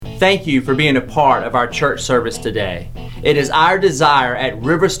Thank you for being a part of our church service today. It is our desire at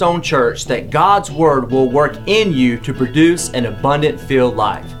Riverstone Church that God's Word will work in you to produce an abundant filled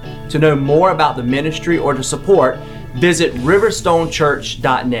life. To know more about the ministry or to support, visit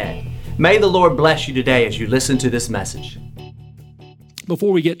riverstonechurch.net. May the Lord bless you today as you listen to this message.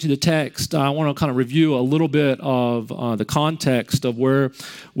 Before we get to the text, I want to kind of review a little bit of the context of where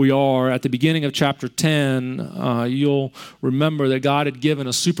we are. At the beginning of chapter 10, you'll remember that God had given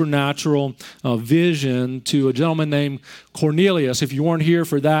a supernatural vision to a gentleman named Cornelius. If you weren't here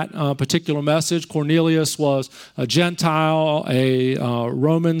for that particular message, Cornelius was a Gentile, a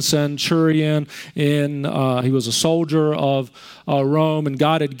Roman centurion. He was a soldier of Rome, and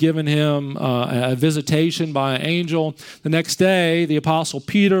God had given him a visitation by an angel. The next day, the Apostle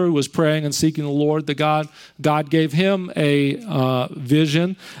Peter, who was praying and seeking the Lord, God gave him a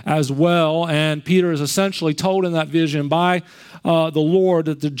vision as well, and Peter is essentially told in that vision by the Lord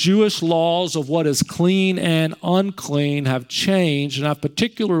that the Jewish laws of what is clean and unclean have changed, and have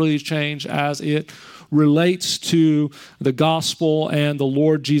particularly changed as it relates to the gospel and the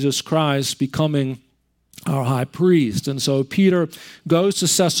Lord Jesus Christ becoming our high priest. And so Peter goes to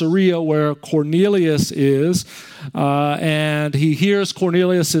Caesarea where Cornelius is, and he hears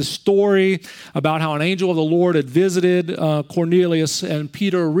Cornelius' story about how an angel of the Lord had visited Cornelius, and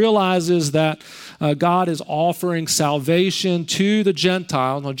Peter realizes that God is offering salvation to the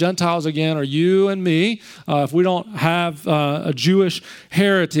Gentiles. Now, Gentiles, again, are you and me. If we don't have a Jewish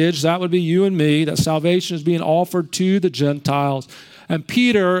heritage, that would be you and me, that salvation is being offered to the Gentiles. And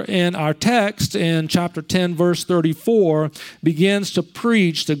Peter, in our text in chapter 10, verse 34, begins to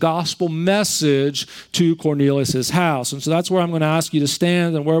preach the gospel message to Cornelius' house. And so that's where I'm going to ask you to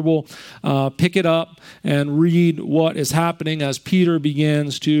stand and where we'll pick it up and read what is happening as Peter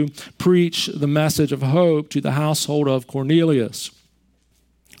begins to preach the message of hope to the household of Cornelius.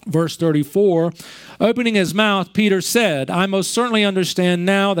 Verse 34, opening his mouth, Peter said, I most certainly understand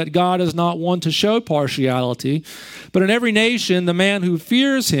now that God is not one to show partiality, but in every nation the man who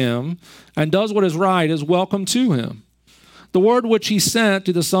fears him and does what is right is welcome to him. The word which he sent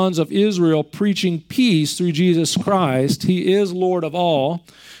to the sons of Israel, preaching peace through Jesus Christ, he is Lord of all.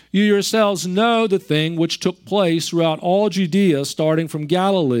 You yourselves know the thing which took place throughout all Judea, starting from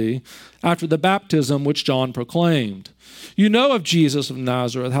Galilee, after the baptism which John proclaimed. You know of Jesus of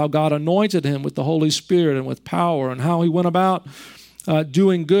Nazareth, how God anointed him with the Holy Spirit and with power, and how he went about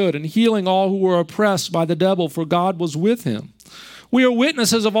doing good and healing all who were oppressed by the devil, for God was with him. We are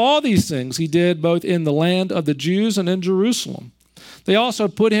witnesses of all these things he did both in the land of the Jews and in Jerusalem. They also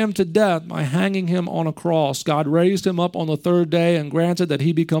put him to death by hanging him on a cross. God raised him up on the third day and granted that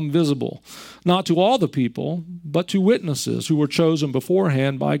he become visible, not to all the people, but to witnesses who were chosen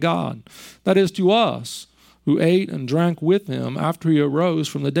beforehand by God. That is, to us, who ate and drank with him after he arose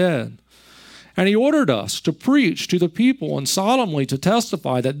from the dead. And he ordered us to preach to the people and solemnly to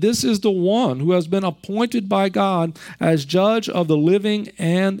testify that this is the one who has been appointed by God as judge of the living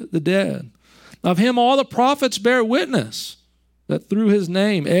and the dead. Of him all the prophets bear witness that through his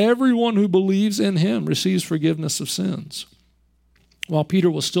name everyone who believes in him receives forgiveness of sins. While Peter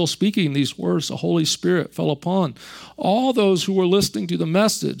was still speaking these words, the Holy Spirit fell upon all those who were listening to the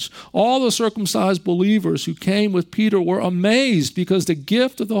message. All the circumcised believers who came with Peter were amazed because the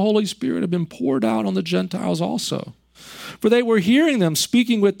gift of the Holy Spirit had been poured out on the Gentiles also. For they were hearing them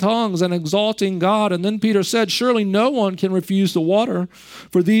speaking with tongues and exalting God. And then Peter said, surely no one can refuse the water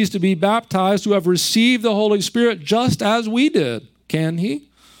for these to be baptized who have received the Holy Spirit just as we did, can he?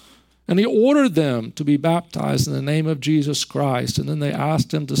 And he ordered them to be baptized in the name of Jesus Christ. And then they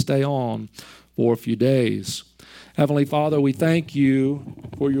asked him to stay on for a few days. Heavenly Father, we thank you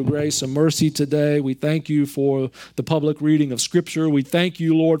for your grace and mercy today. We thank you for the public reading of Scripture. We thank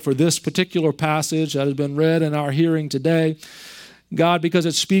you, Lord, for this particular passage that has been read in our hearing today. God, because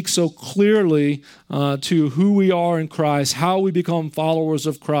it speaks so clearly to who we are in Christ, how we become followers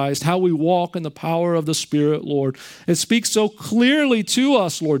of Christ, how we walk in the power of the Spirit, Lord. It speaks so clearly to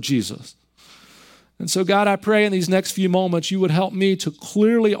us, Lord Jesus. And so, God, I pray in these next few moments you would help me to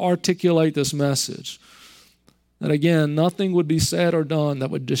clearly articulate this message. That, again, nothing would be said or done that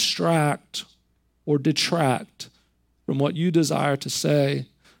would distract or detract from what you desire to say,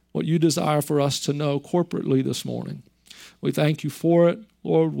 what you desire for us to know corporately this morning. We thank you for it.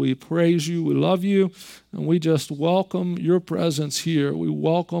 Lord, we praise you, we love you, and we just welcome your presence here. We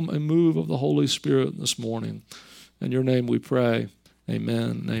welcome a move of the Holy Spirit this morning. In your name we pray.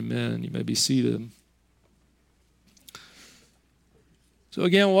 Amen. Amen. You may be seated. So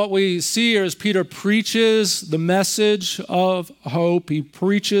again, what we see here is Peter preaches the message of hope. He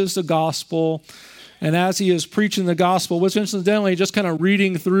preaches the gospel. And as he is preaching the gospel, which incidentally, just kind of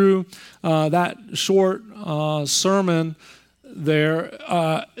reading through that short sermon there,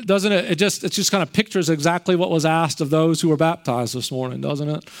 doesn't it? It just kind of pictures exactly what was asked of those who were baptized this morning, doesn't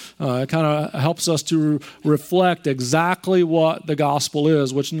it? It kind of helps us to reflect exactly what the gospel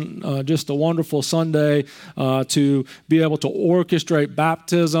is, which just a wonderful Sunday to be able to orchestrate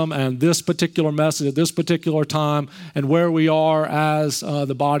baptism and this particular message at this particular time and where we are as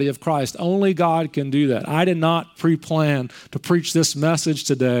the body of Christ. Only God can do that. I did not pre-plan to preach this message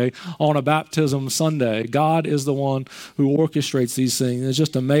today on a baptism Sunday. God is the one who orchestrates these things. It's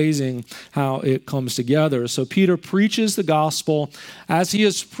just amazing how it comes together. So Peter preaches the gospel. As he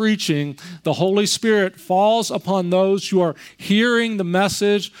is preaching, the Holy Spirit falls upon those who are hearing the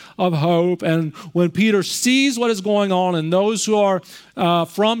message of hope. And when Peter sees what is going on and those who are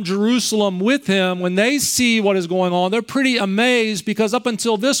from Jerusalem with him, when they see what is going on, they're pretty amazed because up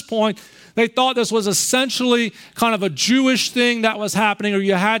until this point, they thought this was essentially kind of a Jewish thing that was happening, or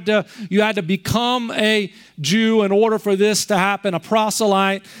you had to become a Jew in order for this to happen, a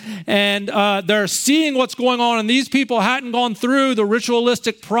proselyte. And they're seeing what's going on, and these people hadn't gone through the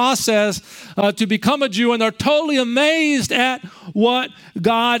ritualistic process to become a Jew, and they're totally amazed at what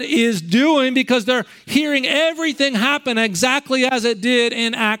God is doing because they're hearing everything happen exactly as it did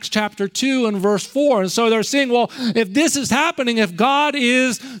in Acts chapter 2 and verse 4. And so they're saying, well, if this is happening, if God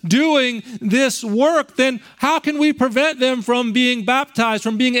is doing this work, then how can we prevent them from being baptized,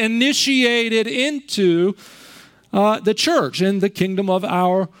 from being initiated into the church in the kingdom of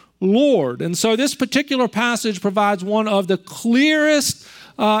our Lord? And so this particular passage provides one of the clearest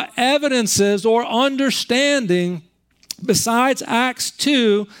evidences or understanding besides Acts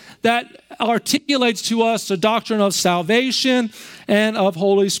 2 that articulates to us the doctrine of salvation and of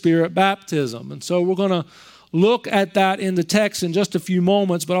Holy Spirit baptism. And so we're going to look at that in the text in just a few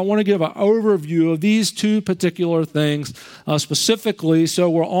moments, but I want to give an overview of these two particular things specifically so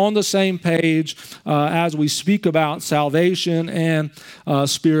we're on the same page as we speak about salvation and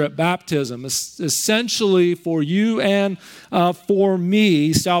Spirit baptism. Essentially, for you and for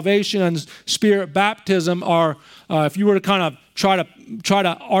me, salvation and Spirit baptism are, if you were to kind of try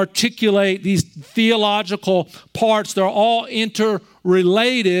to articulate these theological parts, they're all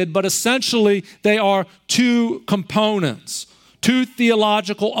interrelated, but essentially they are two components, two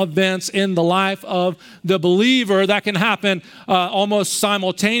theological events in the life of the believer that can happen almost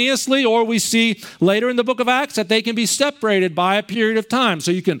simultaneously, or we see later in the book of Acts that they can be separated by a period of time. So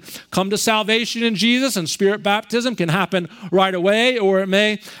you can come to salvation in Jesus, and Spirit baptism can happen right away, or it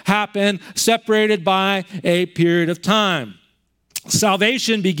may happen separated by a period of time.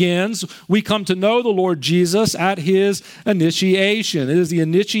 Salvation begins, we come to know the Lord Jesus at his initiation. It is the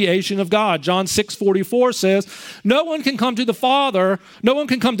initiation of God. John 6:44 says, no one can come to the Father, no one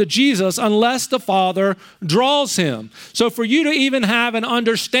can come to Jesus unless the Father draws him. So for you to even have an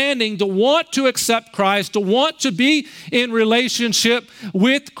understanding, to want to accept Christ, to want to be in relationship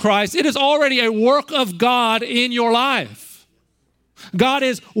with Christ, it is already a work of God in your life. God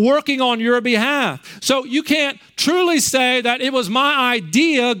is working on your behalf. So you can't truly say that it was my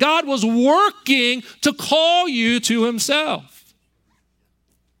idea. God was working to call you to himself.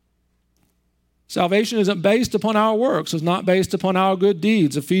 Salvation isn't based upon our works. It's not based upon our good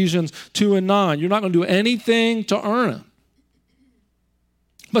deeds. Ephesians 2:9. You're not going to do anything to earn it.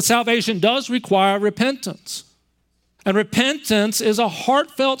 But salvation does require repentance. And repentance is a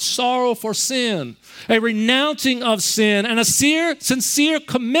heartfelt sorrow for sin, a renouncing of sin, and a sincere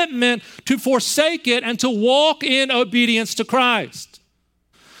commitment to forsake it and to walk in obedience to Christ.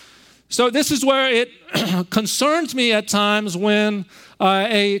 So this is where it concerns me at times when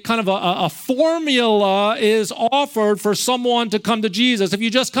a kind of a formula is offered for someone to come to Jesus. If you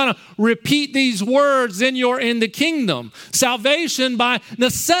just kind of repeat these words, then you're in the kingdom. Salvation by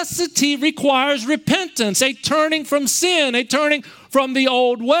necessity requires repentance, a turning from sin, a turning from the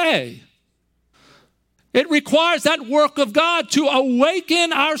old way. It requires that work of God to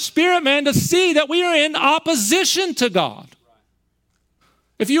awaken our spirit man to see that we are in opposition to God.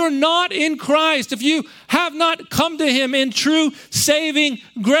 If you are not in Christ, if you have not come to him in true saving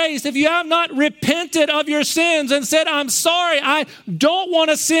grace, if you have not repented of your sins and said, I'm sorry, I don't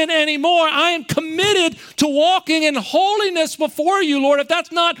want to sin anymore, I am committed to walking in holiness before you, Lord. If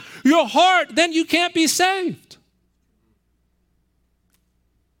that's not your heart, then you can't be saved.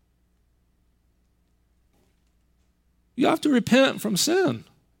 You have to repent from sin.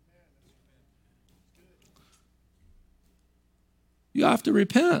 You have to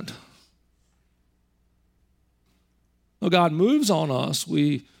repent. When God moves on us,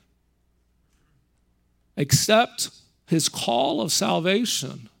 we accept his call of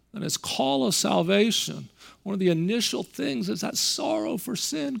salvation. and his call of salvation, one of the initial things is that sorrow for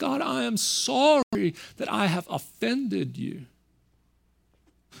sin. God, I am sorry that I have offended you.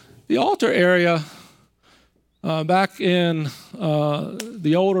 The altar area back in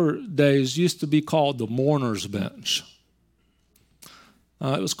the older days used to be called the mourner's bench.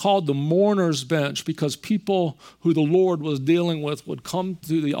 It was called the mourner's bench because people who the Lord was dealing with would come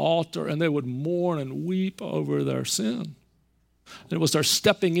to the altar and they would mourn and weep over their sin. And it was their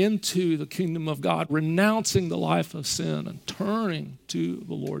stepping into the kingdom of God, renouncing the life of sin and turning to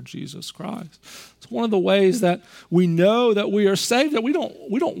the Lord Jesus Christ. It's one of the ways that we know that we are saved, that we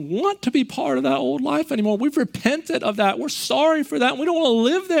don't want to be part of that old life anymore. We've repented of that. We're sorry for that. And we don't want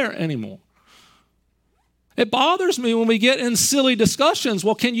to live there anymore. It bothers me when we get in silly discussions.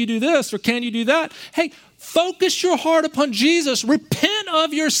 Well, can you do this or can you do that? Hey, focus your heart upon Jesus. Repent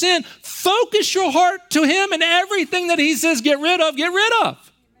of your sin. Focus your heart to him, and everything that he says get rid of, get rid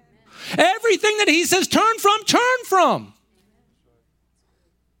of. Everything that he says turn from, turn from.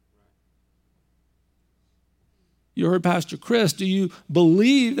 You heard Pastor Chris. Do you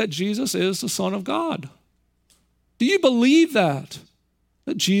believe that Jesus is the Son of God? Do you believe that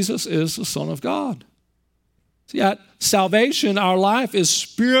Jesus is the Son of God? See, at salvation, our life is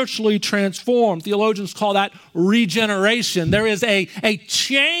spiritually transformed. Theologians call that regeneration. There is a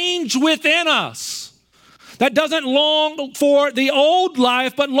change within us that doesn't long for the old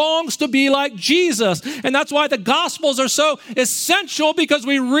life, but longs to be like Jesus. And that's why the Gospels are so essential, because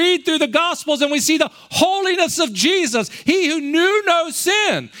we read through the Gospels and we see the holiness of Jesus. He who knew no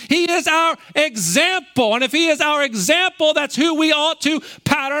sin. He is our example. And if he is our example, that's who we ought to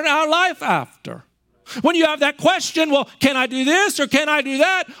pattern our life after. When you have that question, well, can I do this or can I do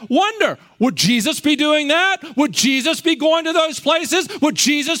that? Wonder, would Jesus be doing that? Would Jesus be going to those places? Would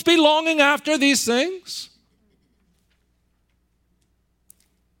Jesus be longing after these things?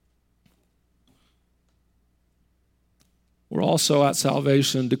 We're also at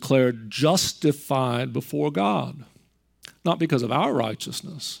salvation declared justified before God, not because of our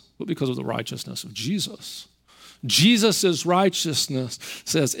righteousness, but because of the righteousness of Jesus. Jesus' righteousness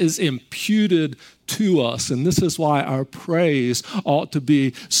is imputed to us. And this is why our praise ought to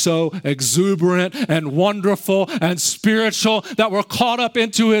be so exuberant and wonderful and spiritual, that we're caught up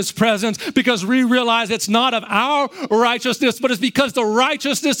into his presence, because we realize it's not of our righteousness, but it's because the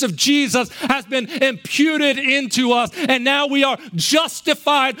righteousness of Jesus has been imputed into us. And now we are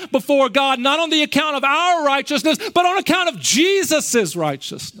justified before God, not on the account of our righteousness, but on account of Jesus'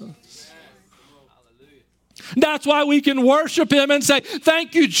 righteousness. That's why we can worship him and say,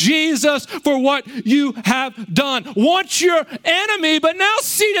 thank you, Jesus, for what you have done. Once your enemy, but now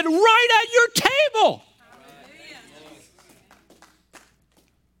seated right at your table.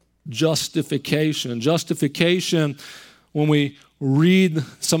 Justification. Justification, when we read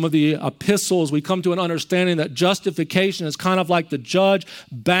some of the epistles, we come to an understanding that justification is kind of like the judge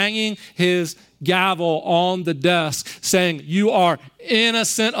banging his gavel on the desk saying, you are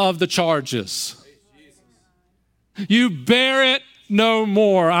innocent of the charges. You bear it no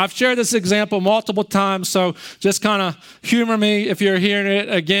more. I've shared this example multiple times, so just kind of humor me if you're hearing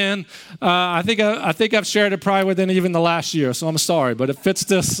it again. I think I've shared it probably within even the last year, so I'm sorry, but it fits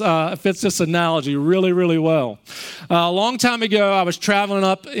this analogy really, really well. A long time ago, I was traveling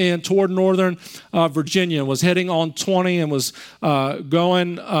toward northern Virginia, was heading on 20 and was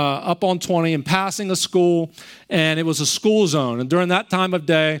going up on 20 and passing a school, and it was a school zone. And during that time of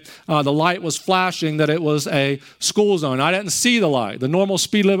day, the light was flashing that it was a school zone. I didn't see the light. The normal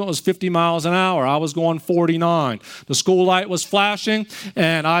speed limit was 50 miles an hour. I was going 49. The school light was flashing,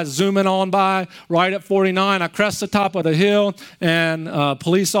 and I zooming on by right at 49. I crest the top of the hill, and a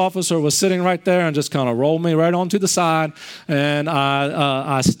police officer was sitting right there and just kind of rolled me right onto the side. And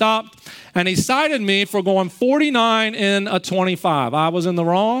I stopped, and he cited me for going 49 in a 25. I was in the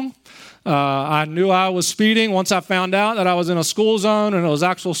wrong. I knew I was speeding. Once I found out that I was in a school zone and it was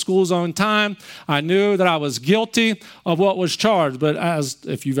actual school zone time, I knew that I was guilty of what was charged. But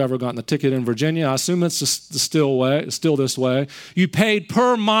if you've ever gotten a ticket in Virginia, I assume it's still this way. You paid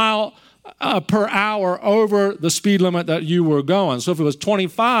per mile per hour over the speed limit that you were going. So if it was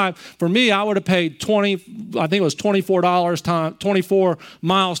 25, for me, I would have paid 20, I think it was $24 24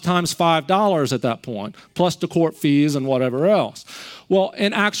 miles times $5 at that point, plus the court fees and whatever else. Well,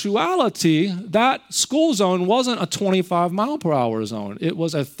 in actuality, that school zone wasn't a 25 mile per hour zone. It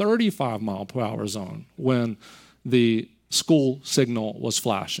was a 35 mile per hour zone when the school signal was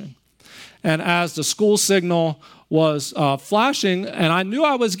flashing. And as the school signal was flashing, and I knew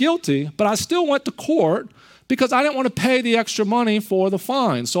I was guilty, but I still went to court because I didn't want to pay the extra money for the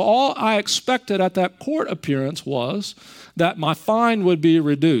fine. So all I expected at that court appearance was that my fine would be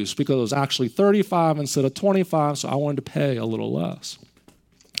reduced because it was actually 35 instead of 25, so I wanted to pay a little less.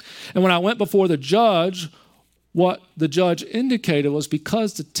 And when I went before the judge, what the judge indicated was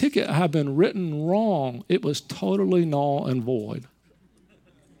because the ticket had been written wrong, it was totally null and void.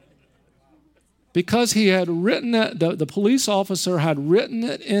 Because he had written it, the police officer had written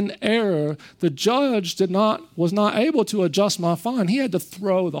it in error, the judge was not able to adjust my fine. He had to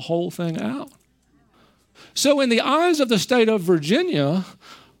throw the whole thing out. So in the eyes of the state of Virginia,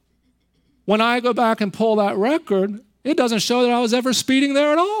 when I go back and pull that record, it doesn't show that I was ever speeding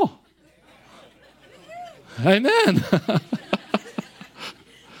there at all. Amen.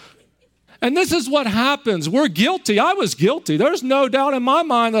 And this is what happens. We're guilty. I was guilty. There's no doubt in my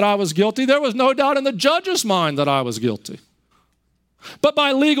mind that I was guilty. There was no doubt in the judge's mind that I was guilty. But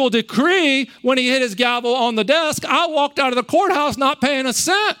by legal decree, when he hit his gavel on the desk, I walked out of the courthouse not paying a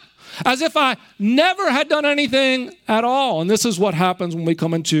cent, as if I never had done anything at all. And this is what happens when we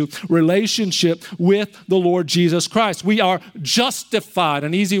come into relationship with the Lord Jesus Christ. We are justified.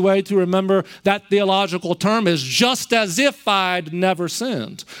 An easy way to remember that theological term is just as if I'd never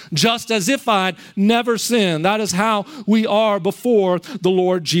sinned. Just as if I'd never sinned. That is how we are before the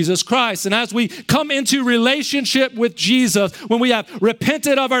Lord Jesus Christ. And as we come into relationship with Jesus, when we have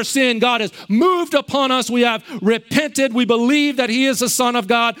repented of our sin, God has moved upon us. We have repented. We believe that he is the Son of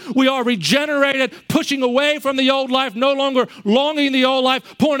God. We are regenerated, pushing away from the old life, no longer longing the old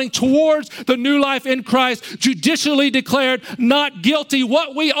life, pointing towards the new life in Christ, judicially declared not guilty.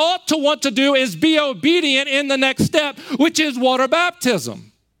 What we ought to want to do is be obedient in the next step, which is water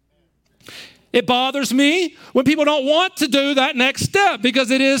baptism. It bothers me when people don't want to do that next step because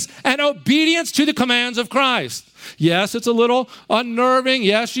it is an obedience to the commands of Christ. Yes, it's a little unnerving.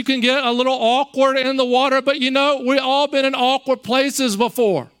 Yes, you can get a little awkward in the water, but we've all been in awkward places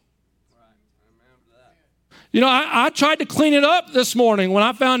before. I tried to clean it up this morning. When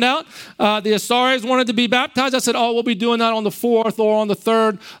I found out the Asaris wanted to be baptized, I said, we'll be doing that on the 4th or on the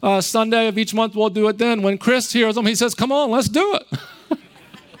 3rd Sunday of each month. We'll do it then. When Chris hears them, he says, come on, let's do it.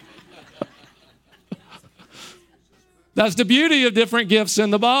 That's the beauty of different gifts in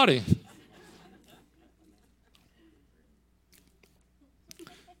the body.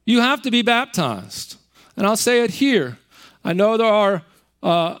 You have to be baptized. And I'll say it here. I know there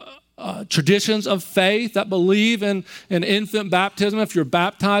are traditions of faith that believe in infant baptism. If you're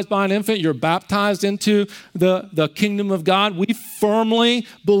baptized by an infant, you're baptized into the kingdom of God. We firmly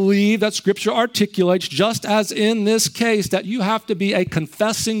believe that Scripture articulates, just as in this case, that you have to be a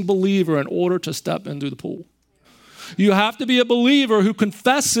confessing believer in order to step into the pool. You have to be a believer who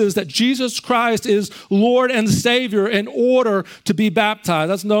confesses that Jesus Christ is Lord and Savior in order to be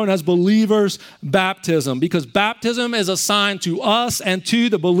baptized. That's known as believer's baptism, because baptism is a sign to us and to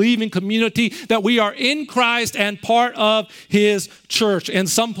the believing community that we are in Christ and part of his church. In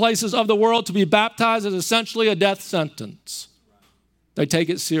some places of the world, to be baptized is essentially a death sentence. They take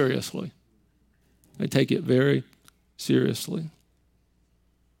it seriously. They take it very seriously.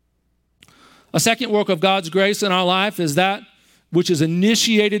 A second work of God's grace in our life is that which is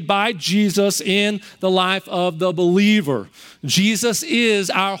initiated by Jesus in the life of the believer. Jesus is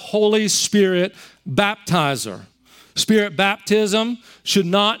our Holy Spirit baptizer. Spirit baptism should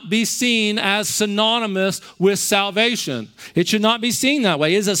not be seen as synonymous with salvation. It should not be seen that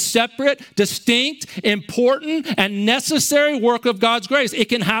way. It is a separate, distinct, important, and necessary work of God's grace. It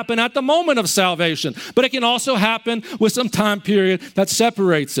can happen at the moment of salvation, but it can also happen with some time period that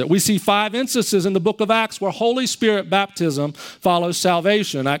separates it. We see 5 instances in the book of Acts where Holy Spirit baptism follows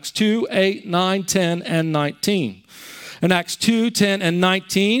salvation. Acts 2, 8, 9, 10, and 19. In Acts 2, 10, and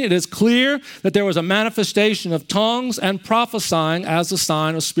 19, it is clear that there was a manifestation of tongues and prophesying as a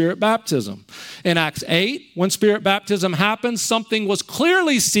sign of Spirit baptism. In Acts 8, when Spirit baptism happened, something was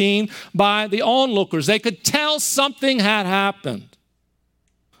clearly seen by the onlookers. They could tell something had happened.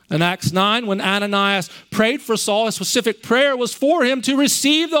 In Acts 9, when Ananias prayed for Saul, a specific prayer was for him to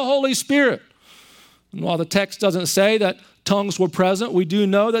receive the Holy Spirit. And while the text doesn't say that tongues were present, we do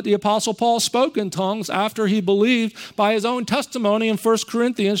know that the Apostle Paul spoke in tongues after he believed by his own testimony in 1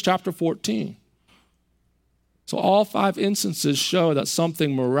 Corinthians chapter 14. So all 5 instances show that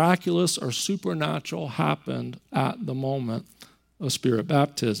something miraculous or supernatural happened at the moment of Spirit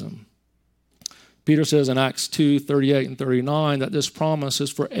baptism. Peter says in Acts 2, 38 and 39 that this promise is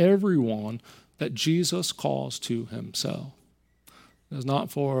for everyone that Jesus calls to himself. It is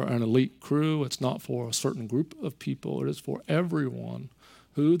not for an elite crew. It's not for a certain group of people. It is for everyone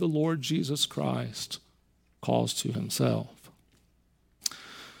who the Lord Jesus Christ calls to himself.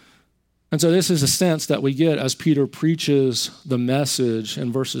 And so this is a sense that we get as Peter preaches the message in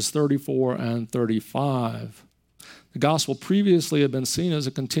verses 34 and 35, The gospel previously had been seen as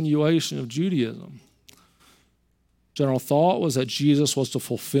a continuation of Judaism. General thought was that Jesus was the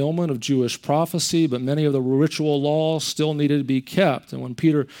fulfillment of Jewish prophecy, but many of the ritual laws still needed to be kept. And when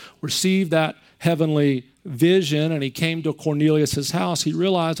Peter received that heavenly vision and he came to Cornelius' house, he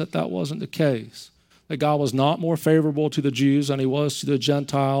realized that that wasn't the case, that God was not more favorable to the Jews than he was to the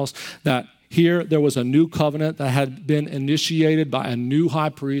Gentiles, that here there was a new covenant that had been initiated by a new high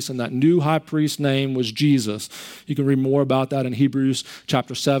priest, and that new high priest's name was Jesus. You can read more about that in Hebrews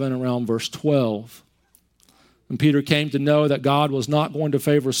chapter 7 around verse 12. And Peter came to know that God was not going to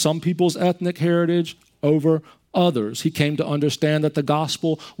favor some people's ethnic heritage over others. He came to understand that the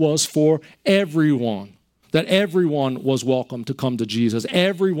gospel was for everyone, that everyone was welcome to come to Jesus,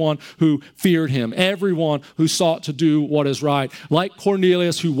 everyone who feared him, everyone who sought to do what is right. Like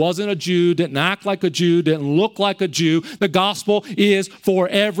Cornelius, who wasn't a Jew, didn't act like a Jew, didn't look like a Jew, the gospel is for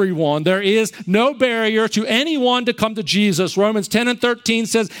everyone. There is no barrier to anyone to come to Jesus. Romans 10:13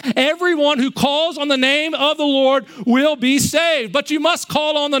 says, everyone who calls on the name of the Lord will be saved, but you must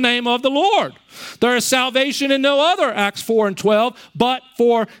call on the name of the Lord. There is salvation in no other, Acts 4:12, but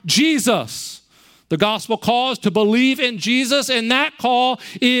for Jesus. The gospel calls to believe in Jesus, and that call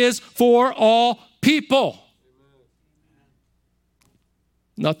is for all people.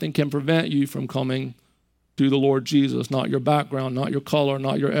 Nothing can prevent you from coming to the Lord Jesus, not your background, not your color,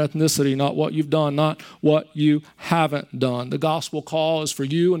 not your ethnicity, not what you've done, not what you haven't done. The gospel call is for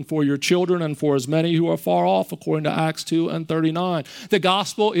you and for your children and for as many who are far off, according to Acts 2:39. The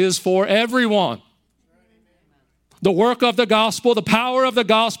gospel is for everyone. The work of the gospel, the power of the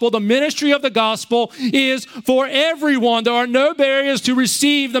gospel, the ministry of the gospel is for everyone. There are no barriers to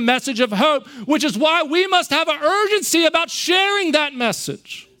receive the message of hope, which is why we must have an urgency about sharing that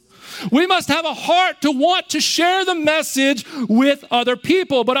message. We must have a heart to want to share the message with other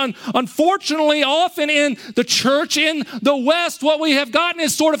people. But unfortunately, often in the church in the West, what we have gotten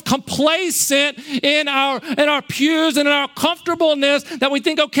is sort of complacent in our pews and in our comfortableness, that we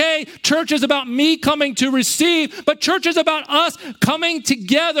think, okay, church is about me coming to receive, but church is about us coming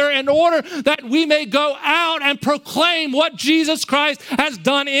together in order that we may go out and proclaim what Jesus Christ has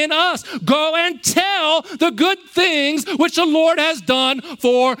done in us. Go and tell the good things which the Lord has done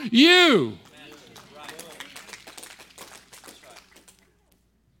for you.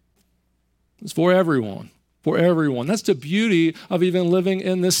 It's for everyone. For everyone. That's the beauty of even living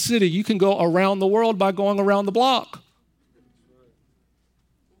in this city. You can go around the world by going around the block.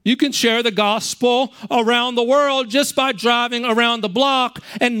 You can share the gospel around the world just by driving around the block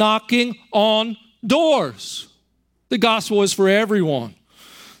and knocking on doors. The gospel is for everyone.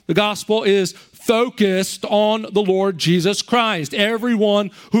 The gospel is focused on the Lord Jesus Christ.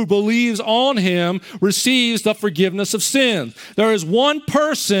 Everyone who believes on him receives the forgiveness of sins. There is one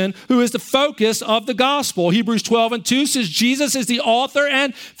person who is the focus of the gospel. Hebrews 12:2 says Jesus is the author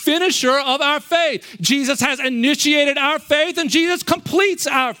and finisher of our faith. Jesus has initiated our faith, and Jesus completes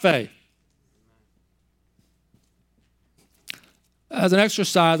our faith. As an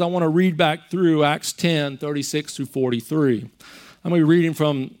exercise, I want to read back through Acts 10:36 through 43. I'm going to be reading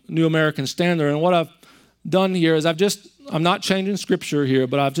from New American Standard, and what I've done here is I'm not changing scripture here,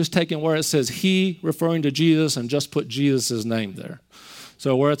 but I've just taken where it says he referring to Jesus and just put Jesus' name there.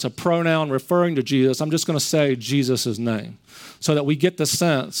 So where it's a pronoun referring to Jesus, I'm just going to say Jesus' name so that we get the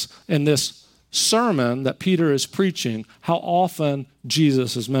sense in this sermon that Peter is preaching how often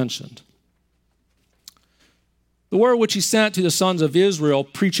Jesus is mentioned. The word which he sent to the sons of Israel,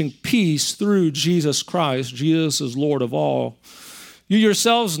 preaching peace through Jesus Christ. Jesus is Lord of all. You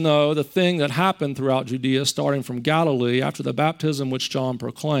yourselves know the thing that happened throughout Judea, starting from Galilee after the baptism which John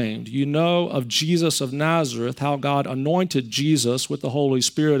proclaimed. You know of Jesus of Nazareth, how God anointed Jesus with the Holy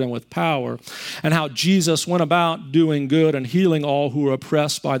Spirit and with power, and how Jesus went about doing good and healing all who were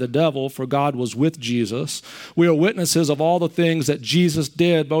oppressed by the devil, for God was with Jesus. We are witnesses of all the things that Jesus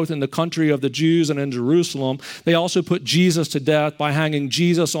did, both in the country of the Jews and in Jerusalem. They also put Jesus to death by hanging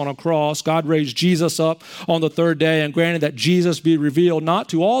Jesus on a cross. God raised Jesus up on the third day and granted that Jesus be revealed not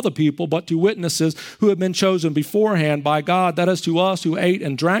to all the people, but to witnesses who have been chosen beforehand by God, that is to us who ate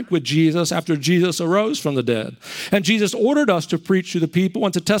and drank with Jesus after Jesus arose from the dead. And Jesus ordered us to preach to the people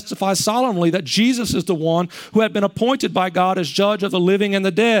and to testify solemnly that Jesus is the one who had been appointed by God as judge of the living and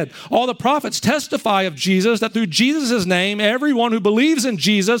the dead. All the prophets testify of Jesus, that through Jesus' name, everyone who believes in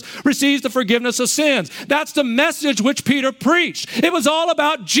Jesus receives the forgiveness of sins. That's the message which Peter preached. It was all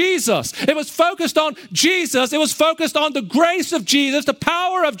about Jesus. It was focused on Jesus. It was focused on the grace of Jesus Jesus, the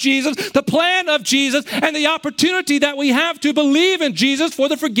power of Jesus, the plan of Jesus, and the opportunity that we have to believe in Jesus for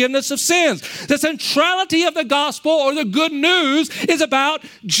the forgiveness of sins. The centrality of the gospel or the good news is about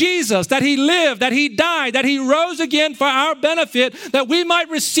Jesus, that he lived, that he died, that he rose again for our benefit, that we might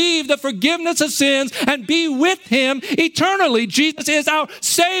receive the forgiveness of sins and be with him eternally. Jesus is our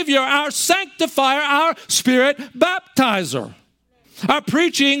Savior, our sanctifier, our Spirit baptizer. Our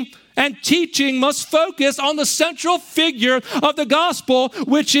preaching and teaching must focus on the central figure of the gospel,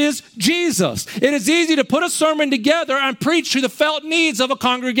 which is Jesus. It is easy to put a sermon together and preach to the felt needs of a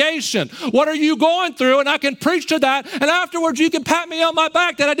congregation. What are you going through? And I can preach to that, and afterwards you can pat me on my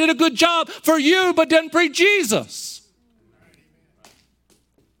back that I did a good job for you, but didn't preach Jesus.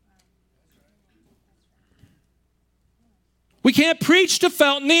 We can't preach to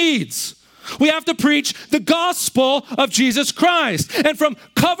felt needs. We have to preach the gospel of Jesus Christ. And from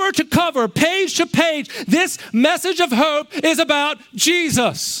cover to cover, page to page, this message of hope is about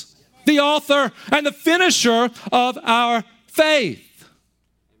Jesus, the author and the finisher of our faith.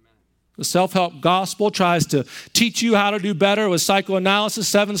 The self-help gospel tries to teach you how to do better with psychoanalysis,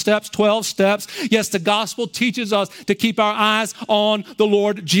 7 steps, 12 steps. Yes, the gospel teaches us to keep our eyes on the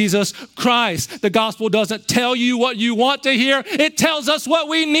Lord Jesus Christ. The gospel doesn't tell you what you want to hear. It tells us what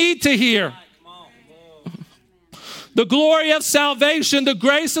we need to hear. The glory of salvation, the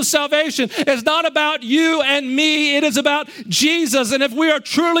grace of salvation is not about you and me. It is about Jesus. And if we are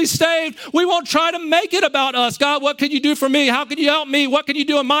truly saved, we won't try to make it about us. God, what can you do for me? How can you help me? What can you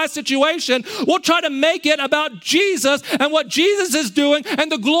do in my situation? We'll try to make it about Jesus and what Jesus is doing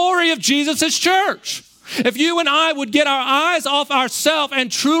and the glory of Jesus' church. If you and I would get our eyes off ourselves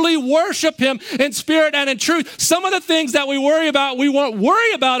and truly worship him in spirit and in truth, some of the things that we worry about, we won't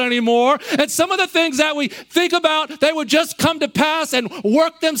worry about anymore. And some of the things that we think about, they would just come to pass and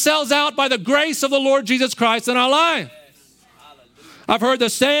work themselves out by the grace of the Lord Jesus Christ in our life. I've heard the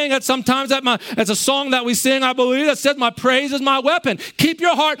saying that sometimes it's a song that we sing, I believe, that says, my praise is my weapon. Keep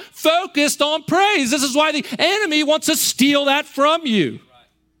your heart focused on praise. This is why the enemy wants to steal that from you.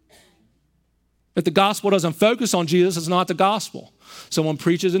 If the gospel doesn't focus on Jesus, it's not the gospel. Someone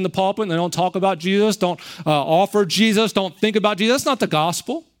preaches in the pulpit and they don't talk about Jesus, don't offer Jesus, don't think about Jesus. That's not the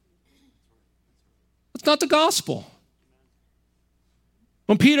gospel. That's not the gospel.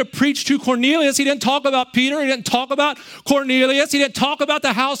 When Peter preached to Cornelius, he didn't talk about Peter. He didn't talk about Cornelius. He didn't talk about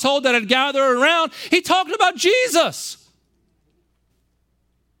the household that had gathered around. He talked about Jesus.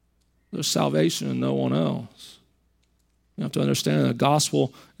 There's salvation in no one else. You have to understand that the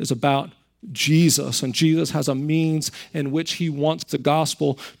gospel is about Jesus, and Jesus has a means in which he wants the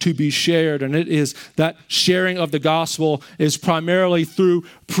gospel to be shared, and it is that sharing of the gospel is primarily through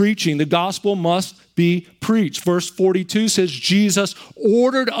preaching. The gospel must be preached. Verse 42 says Jesus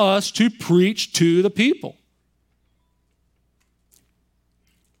ordered us to preach to the people.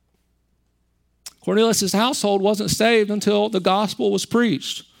 Cornelius' household wasn't saved until the gospel was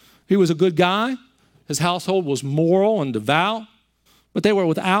preached. He was a good guy. His household was moral and devout. But they were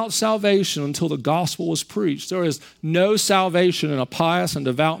without salvation until the gospel was preached. There is no salvation in a pious and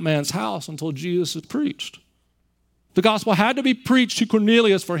devout man's house until Jesus is preached. The gospel had to be preached to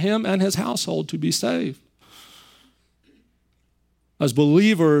Cornelius for him and his household to be saved. As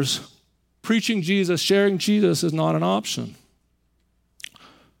believers, preaching Jesus, sharing Jesus is not an option.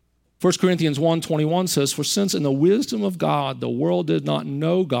 1 Corinthians 1:21 says, for since in the wisdom of God, the world did not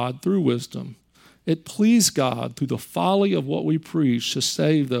know God through wisdom, it pleased God through the folly of what we preach to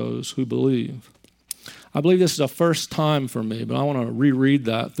save those who believe. I believe this is a first time for me, but I want to reread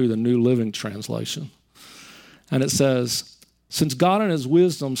that through the New Living Translation. And it says, since God in his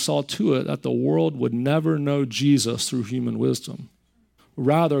wisdom saw to it that the world would never know Jesus through human wisdom,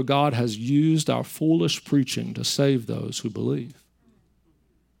 rather God has used our foolish preaching to save those who believe.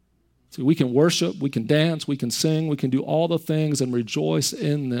 See, we can worship, we can dance, we can sing, we can do all the things and rejoice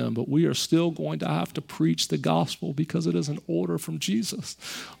in them, but we are still going to have to preach the gospel because it is an order from Jesus.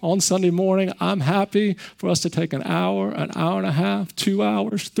 On Sunday morning, I'm happy for us to take an hour and a half, 2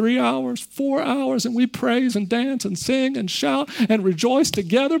 hours, 3 hours, 4 hours, and we praise and dance and sing and shout and rejoice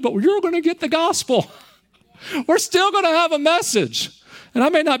together, but you're going to get the gospel. We're still going to have a message. And I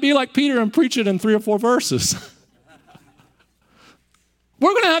may not be like Peter and preach it in 3 or 4 verses.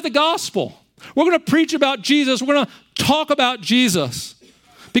 We're going to have the gospel. We're going to preach about Jesus. We're going to talk about Jesus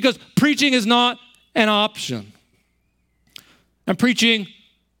because preaching is not an option. And preaching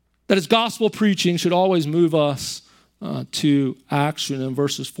that is gospel preaching should always move us to action. In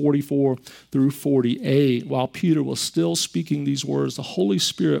verses 44 through 48, while Peter was still speaking these words, the Holy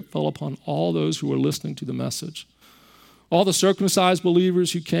Spirit fell upon all those who were listening to the message. All the circumcised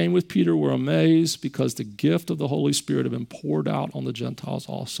believers who came with Peter were amazed because the gift of the Holy Spirit had been poured out on the Gentiles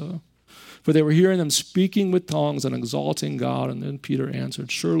also. For they were hearing them speaking with tongues and exalting God. And then Peter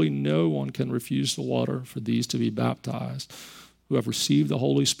answered, surely no one can refuse the water for these to be baptized, who have received the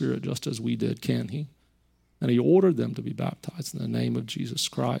Holy Spirit just as we did, can he? And he ordered them to be baptized in the name of Jesus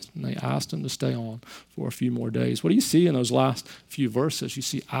Christ. And they asked him to stay on for a few more days. What do you see in those last few verses? You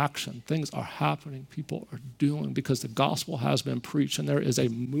see action. Things are happening. People are doing because the gospel has been preached. And there is a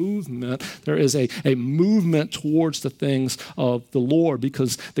movement. There is a movement towards the things of the Lord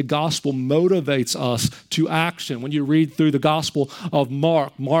because the gospel motivates us to action. When you read through the gospel of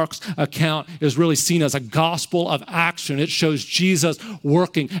Mark, Mark's account is really seen as a gospel of action. It shows Jesus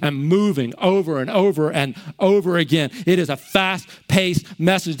working and moving over and over and over again. It is a fast-paced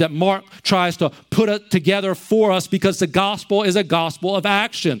message that Mark tries to put it together for us because the gospel is a gospel of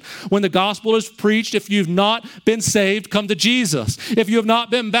action. When the gospel is preached, if you've not been saved, come to Jesus. If you have not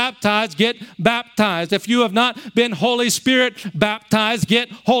been baptized, get baptized. If you have not been Holy Spirit baptized,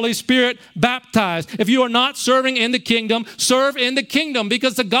 get Holy Spirit baptized. If you are not serving in the kingdom, serve in the kingdom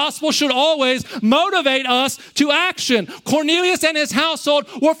because the gospel should always motivate us to action. Cornelius and his household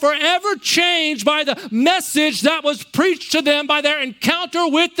were forever changed by the message that was preached to them by their encounter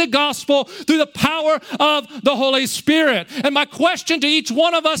with the gospel through the power of the Holy Spirit. And my question to each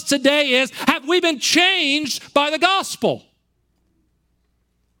one of us today is, have we been changed by the gospel?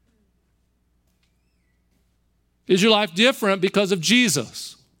 Is your life different because of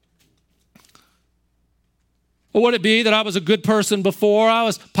Jesus? Or would it be that I was a good person before, I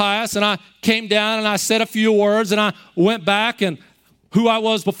was pious, and I came down and I said a few words and I went back and who I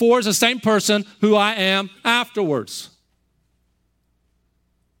was before is the same person who I am afterwards.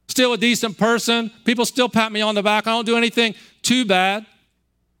 Still a decent person. People still pat me on the back. I don't do anything too bad.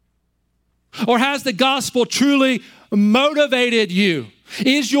 Or has the gospel truly motivated you?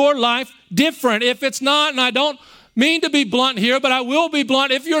 Is your life different? If it's not, and I don't mean to be blunt here, but I will be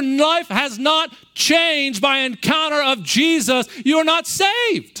blunt. If your life has not changed by encounter of Jesus, you are not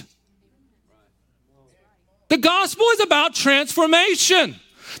saved. The gospel is about transformation.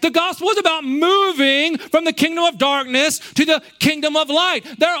 The gospel is about moving from the kingdom of darkness to the kingdom of light.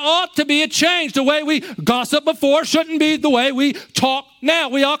 There ought to be a change. The way we gossip before shouldn't be the way we talk now.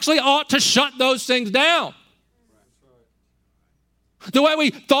 We actually ought to shut those things down. The way we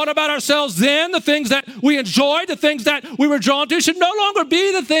thought about ourselves then, the things that we enjoyed, the things that we were drawn to, should no longer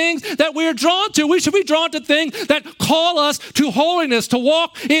be the things that we are drawn to. We should be drawn to things that call us to holiness, to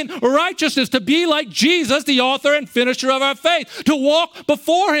walk in righteousness, to be like Jesus, the author and finisher of our faith, to walk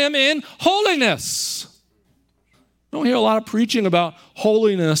before him in holiness. I don't hear a lot of preaching about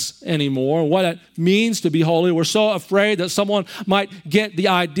holiness anymore, what it means to be holy. We're so afraid that someone might get the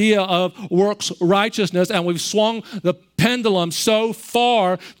idea of works righteousness, and we've swung the pendulum so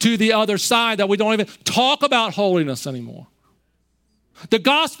far to the other side that we don't even talk about holiness anymore. The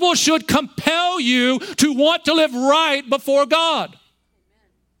gospel should compel you to want to live right before God.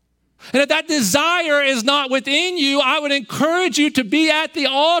 And if that desire is not within you, I would encourage you to be at the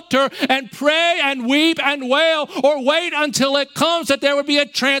altar and pray and weep and wail, or wait until it comes, that there would be a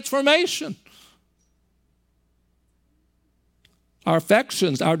transformation. Our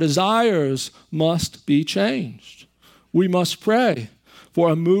affections, our desires must be changed. We must pray for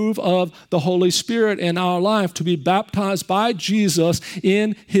a move of the Holy Spirit in our life, to be baptized by Jesus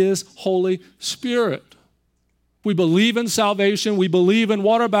in his Holy Spirit. We believe in salvation. We believe in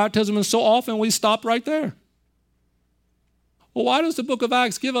water baptism, and so often we stop right there. Well, why does the book of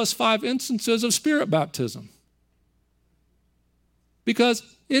Acts give us 5 instances of Spirit baptism? Because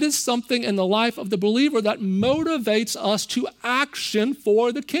it is something in the life of the believer that motivates us to action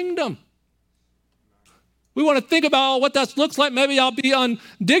for the kingdom. We want to think about what that looks like. Maybe I'll be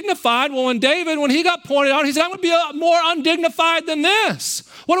undignified. Well, when David, when he got pointed out, he said, I'm going to be more undignified than this.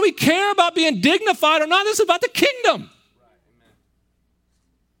 What do we care about being dignified or not? This is about the kingdom.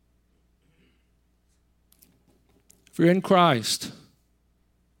 If you're in Christ,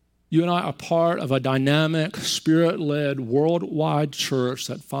 you and I are part of a dynamic, Spirit-led, worldwide church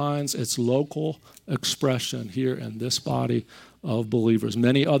that finds its local expression here in this body of believers.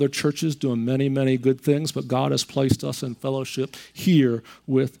 Many other churches doing many, many good things, but God has placed us in fellowship here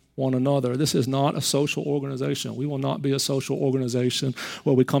with one another. This is not a social organization. We will not be a social organization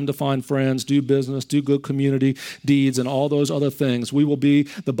where we come to find friends, do business, do good community deeds, and all those other things. We will be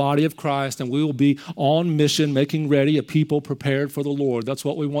the body of Christ, and we will be on mission, making ready a people prepared for the Lord. That's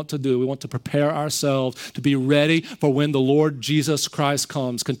what we want to do. We want to prepare ourselves to be ready for when the Lord Jesus Christ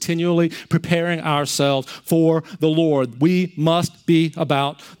comes, continually preparing ourselves for the Lord. We must be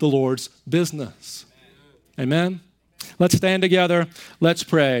about the Lord's business. Amen? Let's stand together. Let's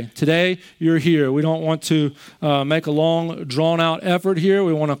pray. Today, you're here. We don't want to make a long, drawn-out effort here.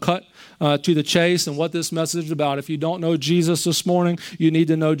 We want to cut to the chase and what this message is about. If you don't know Jesus this morning, you need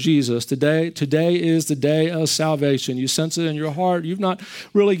to know Jesus. Today is the day of salvation. You sense it in your heart. You've not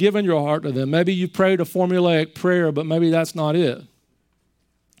really given your heart to them. Maybe you prayed a formulaic prayer, but maybe that's not it.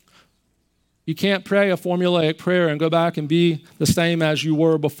 You can't pray a formulaic prayer and go back and be the same as you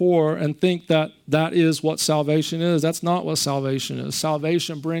were before and think that that is what salvation is. That's not what salvation is.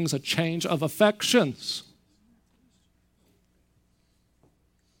 Salvation brings a change of affections.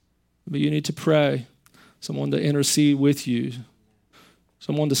 But you need to pray, someone to intercede with you,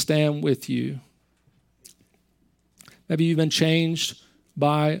 someone to stand with you. Maybe you've been changed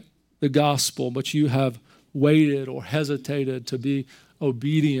by the gospel, but you have waited or hesitated to be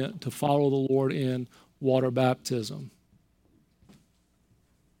obedient to follow the Lord in water baptism.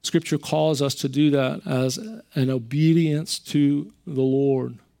 Scripture calls us to do that as an obedience to the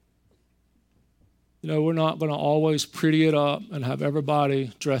Lord. You know, we're not going to always pretty it up and have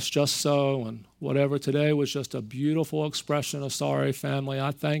everybody dressed just so and whatever. Today was just a beautiful expression of sorry, family.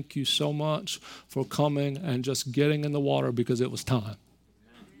 I thank you so much for coming and just getting in the water because it was time.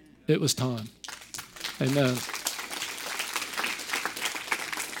 It was time. Amen.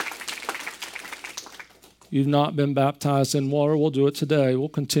 You've not been baptized in water, we'll do it today. We'll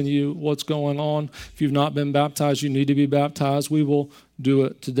continue what's going on. If you've not been baptized, you need to be baptized. We will do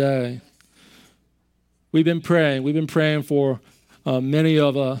it today. We've been praying for many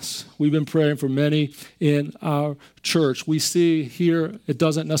of us. We've been praying for many in our church. We see here it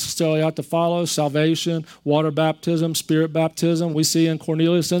doesn't necessarily have to follow salvation, water baptism, spirit baptism. We see in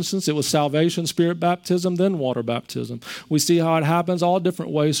Cornelius' instance, it was salvation, spirit baptism, then water baptism. We see how it happens all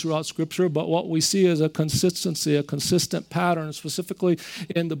different ways throughout Scripture, but what we see is a consistency, a consistent pattern, specifically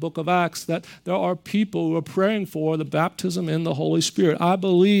in the book of Acts, that there are people who are praying for the baptism in the Holy Spirit. I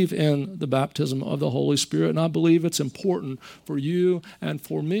believe in the baptism of the Holy Spirit, and I believe it's important for you and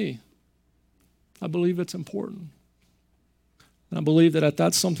for me. I believe it's important. And I believe that if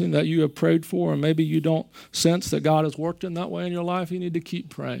that's something that you have prayed for and maybe you don't sense that God has worked in that way in your life, you need to keep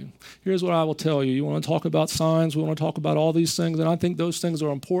praying. Here's what I will tell you. You want to talk about signs, we want to talk about all these things, and I think those things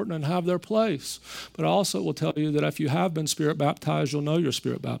are important and have their place. But I also will tell you that if you have been spirit baptized, you'll know you're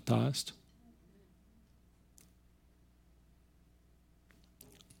spirit baptized.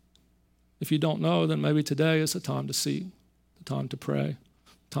 If you don't know, then maybe today is the time to seek, the time to pray,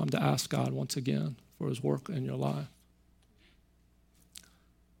 the time to ask God once again for his work in your life.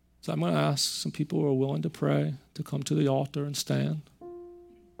 So I'm going to ask some people who are willing to pray to come to the altar and stand.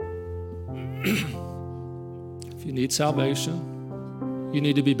 If you need salvation, you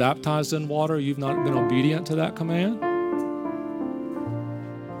need to be baptized in water, you've not been obedient to that command, I'm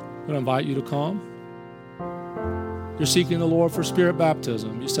going to invite you to come. You're seeking the Lord for spirit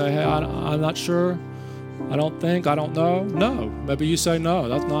baptism. You say, hey, I'm not sure. I don't think, I don't know. No. Maybe you say, no,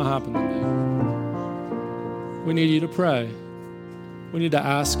 that's not happened to me. We need you to pray. We need to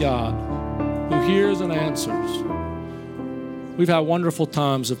ask God, who hears and answers. We've had wonderful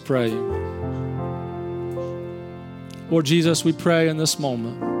times of praying. Lord Jesus, we pray in this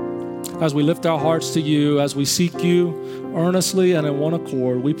moment, as we lift our hearts to you, as we seek you earnestly and in one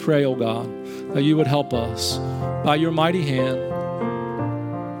accord, we pray, oh God, that you would help us by your mighty hand.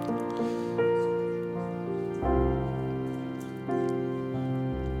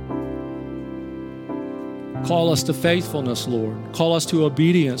 Call us to faithfulness, Lord. Call us to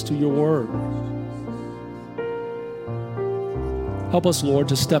obedience to your word. Help us, Lord,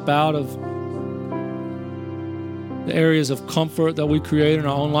 to step out of the areas of comfort that we create in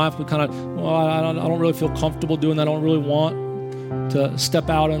our own life. We kind of, I don't really feel comfortable doing that. I don't really want to step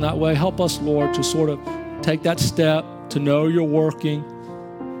out in that way. Help us, Lord, to sort of take that step to know you're working.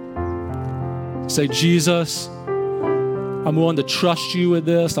 Say, Jesus, I'm willing to trust you with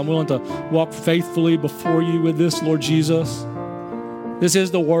this. I'm willing to walk faithfully before you with this, Lord Jesus. This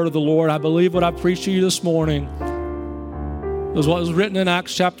is the word of the Lord. I believe what I preached to you this morning was what was written in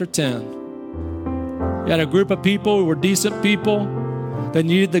Acts chapter 10. You had a group of people who were decent people. They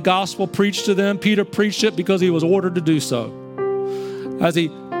needed the gospel preached to them. Peter preached it because he was ordered to do so. As he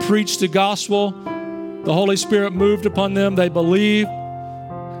preached the gospel, the Holy Spirit moved upon them. They believed.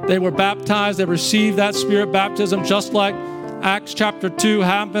 They were baptized. They received that spirit baptism just like Acts chapter 2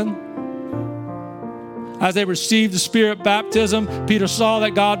 happened. As they received the spirit baptism, Peter saw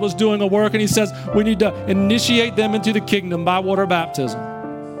that God was doing a work, and he says, we need to initiate them into the kingdom by water baptism.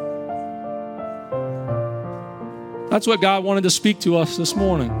 That's what God wanted to speak to us this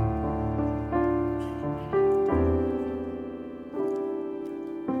morning.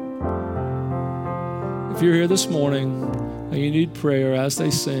 If If you're here this morning and you need prayer as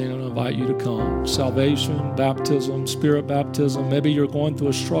they sing, I'm going to invite you to come. Salvation, baptism, spirit baptism. Maybe you're going through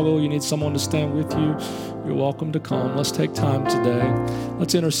a struggle. You need someone to stand with you. You're welcome to come. Let's take time today.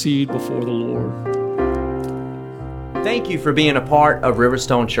 Let's intercede before the Lord. Thank you for being a part of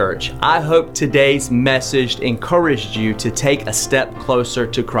Riverstone Church. I hope today's message encouraged you to take a step closer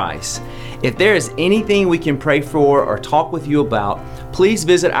to Christ. If there is anything we can pray for or talk with you about, please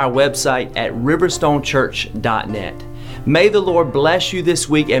visit our website at riverstonechurch.net. May the Lord bless you this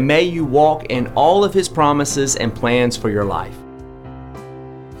week, and may you walk in all of His promises and plans for your life.